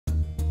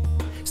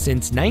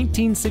Since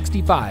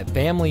 1965,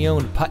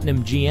 family-owned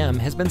Putnam GM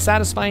has been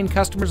satisfying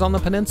customers on the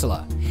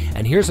peninsula.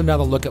 And here's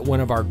another look at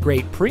one of our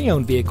great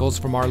pre-owned vehicles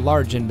from our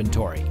large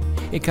inventory.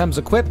 It comes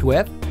equipped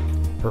with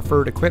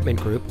Preferred Equipment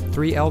Group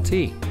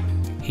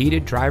 3LT,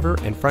 heated driver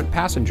and front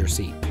passenger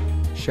seat,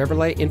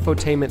 Chevrolet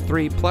Infotainment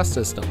 3 Plus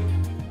system,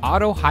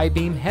 auto high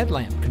beam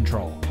headlamp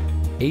control,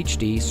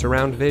 HD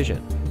surround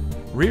vision,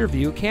 rear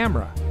view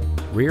camera,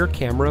 rear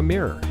camera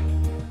mirror,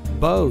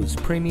 Bose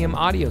premium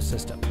audio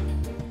system,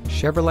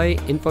 Chevrolet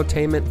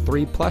Infotainment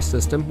 3 Plus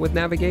system with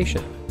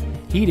navigation,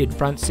 heated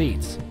front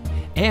seats,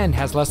 and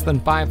has less than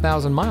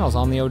 5,000 miles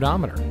on the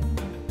odometer.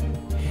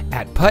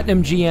 At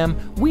Putnam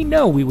GM, we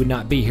know we would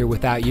not be here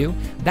without you.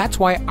 That's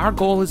why our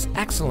goal is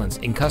excellence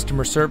in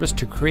customer service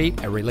to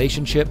create a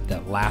relationship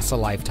that lasts a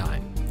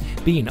lifetime.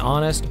 Being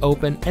honest,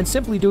 open, and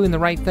simply doing the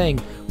right thing,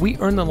 we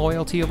earn the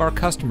loyalty of our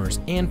customers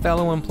and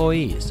fellow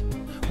employees.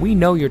 We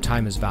know your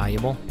time is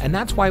valuable, and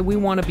that's why we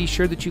want to be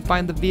sure that you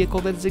find the vehicle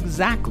that is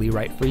exactly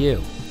right for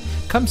you.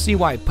 Come see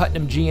why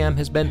Putnam GM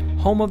has been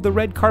home of the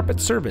red carpet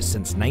service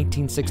since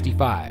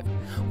 1965.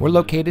 We're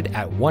located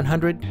at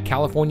 100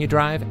 California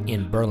Drive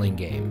in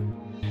Burlingame.